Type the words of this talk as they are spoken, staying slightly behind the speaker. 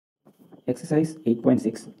Exercise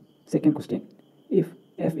 8.6. Second question. If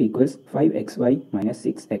f equals 5xy minus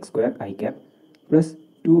 6x square I cap plus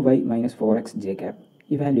 2y minus 4x j cap,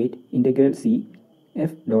 evaluate integral c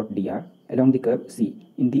f dot dr along the curve c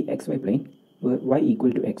in the xy plane where y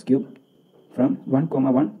equal to x cube from 1,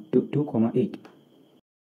 1 to 2, 8.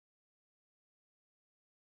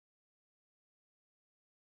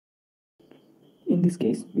 In this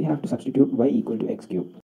case, we have to substitute y equal to x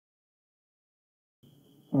cube.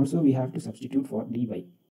 Also, we have to substitute for dy.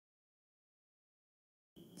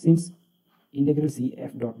 Since integral c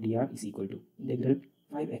f dot dr is equal to integral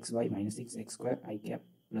 5xy minus 6x square I cap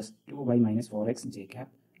plus 2y minus 4x j cap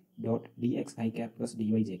dot dx I cap plus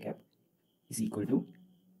dy j cap is equal to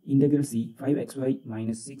integral c 5xy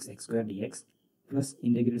minus 6x square dx plus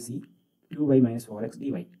integral c 2y minus 4x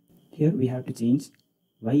dy. Here we have to change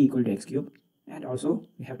y equal to x cube, and also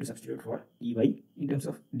we have to substitute for dy in terms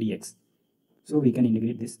of dx. So we can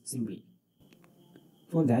integrate this simply.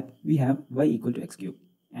 For that, we have y equal to x cube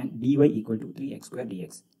and dy equal to 3x square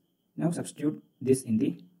dx. Now substitute this in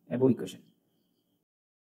the above equation.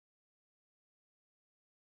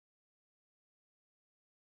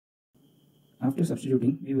 After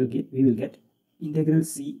substituting, we will get integral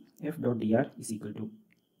c f dot dr is equal to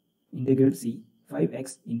integral c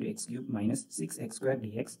 5x into x cube minus 6x square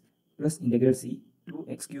dx plus integral c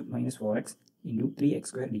 2x cube minus 4x into 3x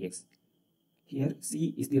square dx. Here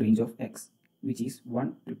c is the range of x, which is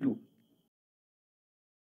 1 to 2.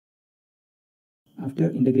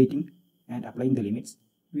 After integrating and applying the limits,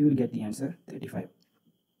 we will get the answer 35.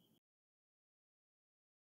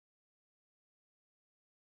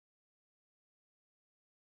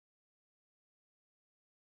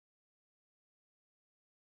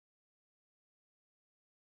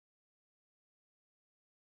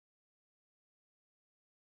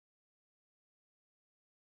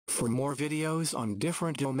 For more videos on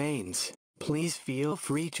different domains, please feel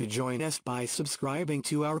free to join us by subscribing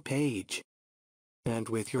to our page. And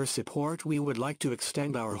with your support, we would like to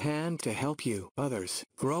extend our hand to help you, others,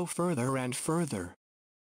 grow further and further.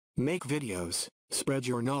 Make videos, spread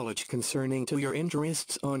your knowledge concerning to your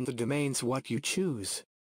interests on the domains what you choose.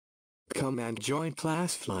 Come and join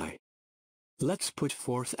ClassFly. Let's put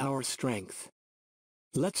forth our strength.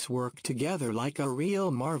 Let's work together like a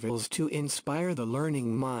real marvels to inspire the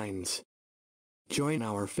learning minds. Join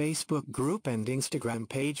our Facebook group and Instagram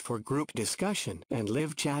page for group discussion and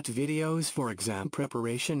live chat videos for exam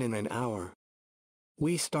preparation in an hour.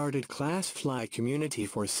 We started ClassFly Community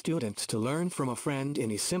for students to learn from a friend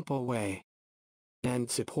in a simple way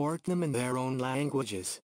and support them in their own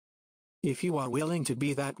languages. If you are willing to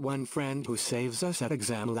be that one friend who saves us at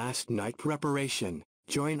exam last night preparation,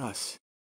 join us.